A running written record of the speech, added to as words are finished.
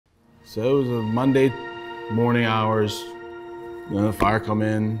So it was a Monday morning hours, the fire come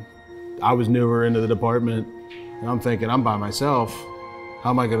in. I was newer into the department, and I'm thinking, I'm by myself. How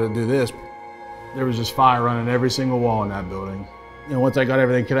am I gonna do this? There was just fire running every single wall in that building. And once I got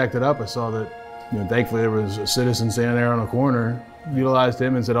everything connected up, I saw that, thankfully there was a citizen standing there on a corner, utilized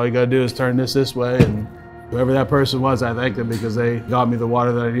him and said, all you gotta do is turn this way. And whoever that person was, I thanked them because they got me the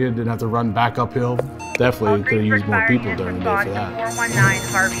water that I needed, didn't have to run back uphill. Definitely could have used more people during the day for that. 419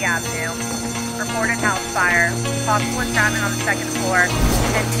 Harvey Avenue. Reported house fire. Possible entrapment on the second floor.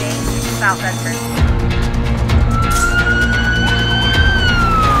 Ending south entrance.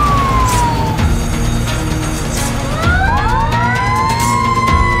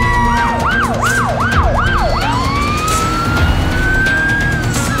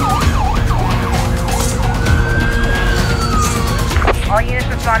 All units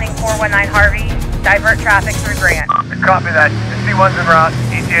responding 419 Harvey, divert traffic through Grant. Copy that. C1's en route,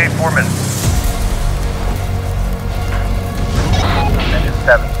 ETA 4 minutes. Engine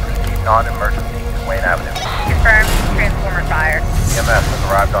 7, proceed non-emergency to Wayne Avenue. Confirmed, transformer fire. EMS has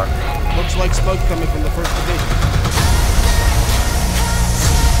arrived on scene. Looks like smoke coming from the first division.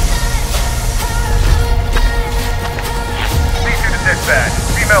 C2 to dispatch.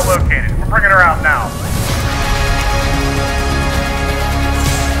 Female located. We're bringing her out now.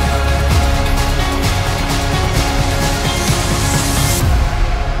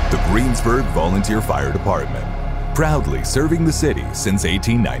 The Greensburg Volunteer Fire Department, proudly serving the city since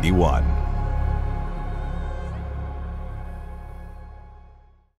 1891.